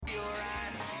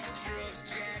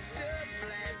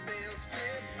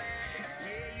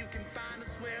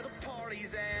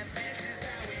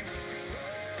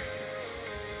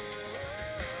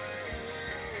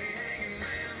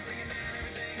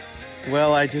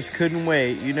Well, I just couldn't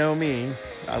wait. You know me.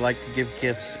 I like to give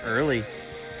gifts early.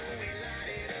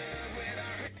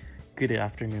 Good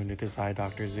afternoon. It is I,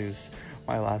 Dr. Zeus.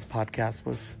 My last podcast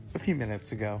was a few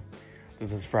minutes ago.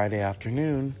 This is Friday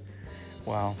afternoon.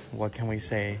 Well, what can we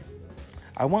say?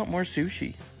 I want more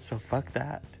sushi, so fuck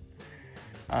that.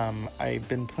 I've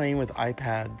been playing with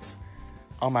iPads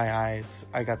on my eyes.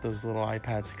 I got those little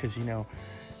iPads because,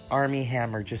 Armie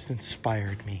Hammer just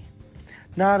inspired me.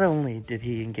 Not only did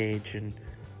he engage in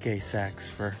gay sex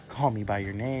for Call Me By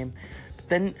Your Name, but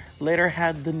then later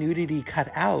had the nudity cut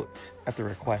out at the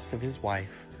request of his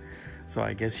wife. So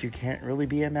I guess you can't really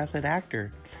be a method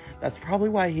actor. That's probably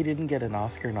why he didn't get an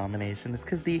Oscar nomination. It's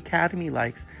because the Academy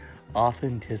likes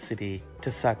authenticity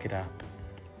to suck it up.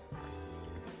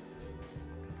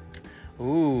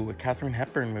 Ooh, a Katharine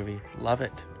Hepburn movie. Love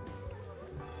it.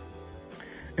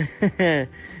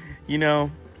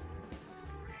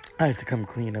 I have to come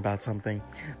clean about something.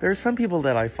 There are some people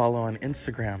that I follow on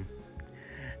Instagram,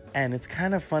 and it's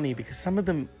kind of funny because some of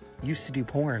them used to do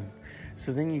porn.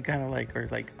 So then you kind of are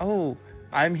like, oh,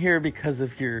 I'm here because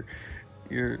of your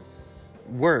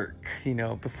work,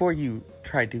 before you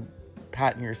try to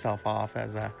patent yourself off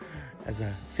as a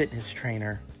fitness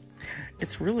trainer.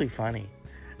 It's really funny.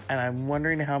 And I'm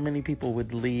wondering how many people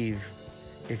would leave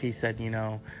if he said,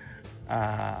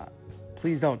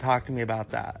 please don't talk to me about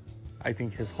that. I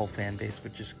think his whole fan base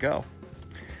would just go.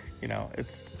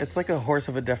 It's like a horse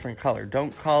of a different color.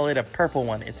 Don't call it a purple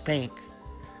one. It's pink.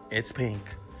 It's pink.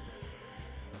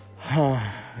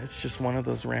 It's just one of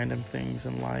those random things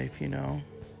in life,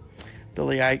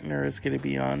 Billy Eichner is going to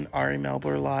be on Ari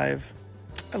Melber Live.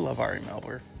 I love Ari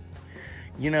Melber.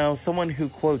 Someone who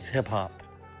quotes hip-hop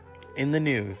in the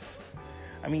news.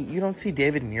 I mean, you don't see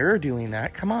David Muir doing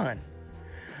that. Come on.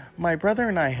 My brother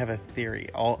and I have a theory.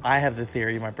 I have the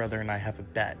theory, my brother and I have a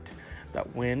bet,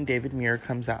 that when David Muir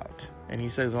comes out and he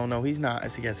says, oh, no, he's not. I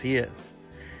say, yes, he is.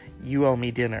 You owe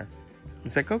me dinner.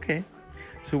 He's like, okay.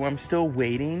 So I'm still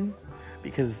waiting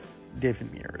because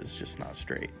David Muir is just not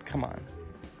straight. Come on.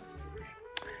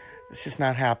 It's just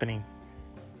not happening.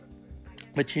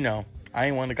 But, I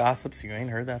ain't one to gossip, so you ain't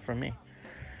heard that from me.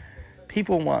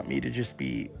 People want me to just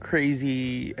be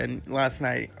crazy, and last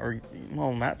night,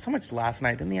 not so much last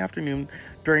night, in the afternoon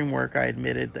during work, I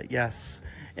admitted that yes,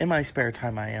 in my spare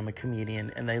time I am a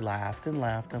comedian, and they laughed and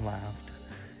laughed and laughed,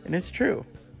 and it's true.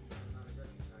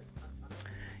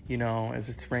 As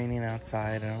it's raining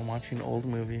outside and I'm watching old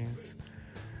movies,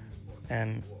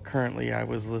 and currently I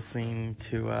was listening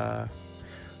to,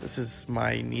 this is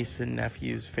my niece and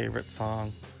nephew's favorite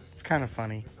song. It's kind of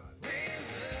funny.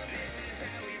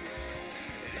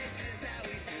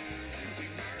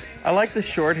 I like the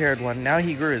short-haired one. Now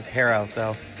he grew his hair out,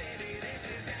 though.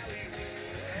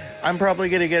 I'm probably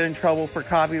going to get in trouble for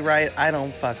copyright. I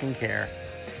don't fucking care.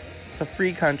 It's a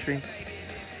free country.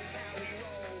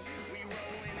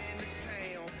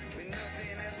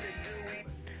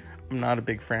 I'm not a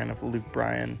big fan of Luke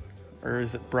Bryan. Or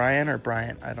is it Brian or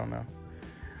Bryant? I don't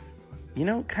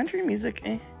know. Country music,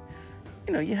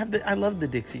 you have I love the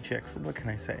Dixie Chicks. What can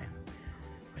I say?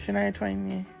 Shania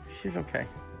Twain, she's okay.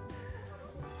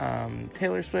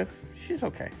 Taylor Swift, she's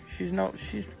okay. She's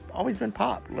always been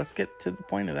pop. Let's get to the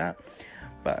point of that.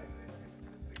 But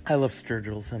I love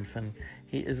Sturgill Simpson.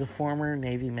 He is a former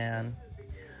Navy man,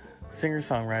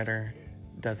 singer-songwriter,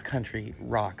 does country,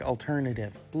 rock,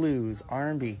 alternative, blues,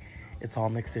 R&B. It's all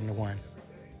mixed into one.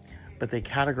 But they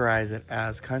categorize it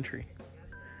as country,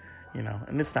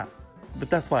 and it's not.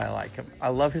 But that's why I like him. I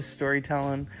love his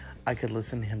storytelling. I could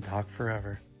listen to him talk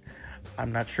forever.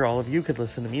 I'm not sure all of you could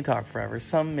listen to me talk forever.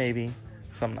 Some maybe,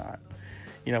 some not.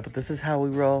 But this is how we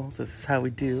roll. This is how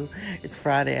we do. It's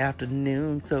Friday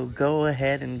afternoon, so go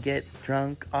ahead and get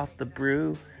drunk off the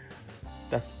brew.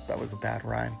 That was a bad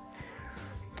rhyme.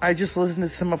 I just listened to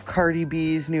some of Cardi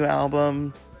B's new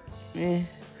album.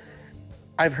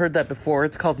 I've heard that before.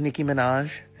 It's called Nicki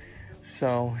Minaj.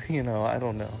 So, I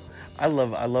don't know. I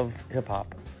love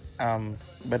hip-hop.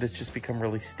 But it's just become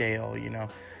really stale,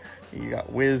 You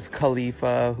got Wiz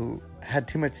Khalifa, who had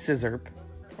too much scissor.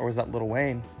 Or was that Lil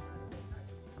Wayne?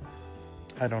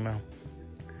 I don't know.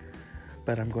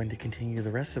 But I'm going to continue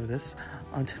the rest of this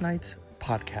on tonight's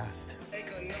podcast.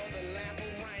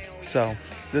 So,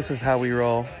 this is how we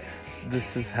roll.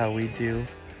 This is how we do.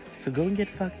 So go and get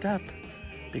fucked up.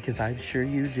 Because I'm sure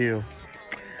you do.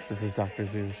 This is Dr.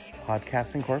 Zeus,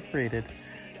 Podcast Incorporated.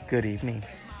 Good evening.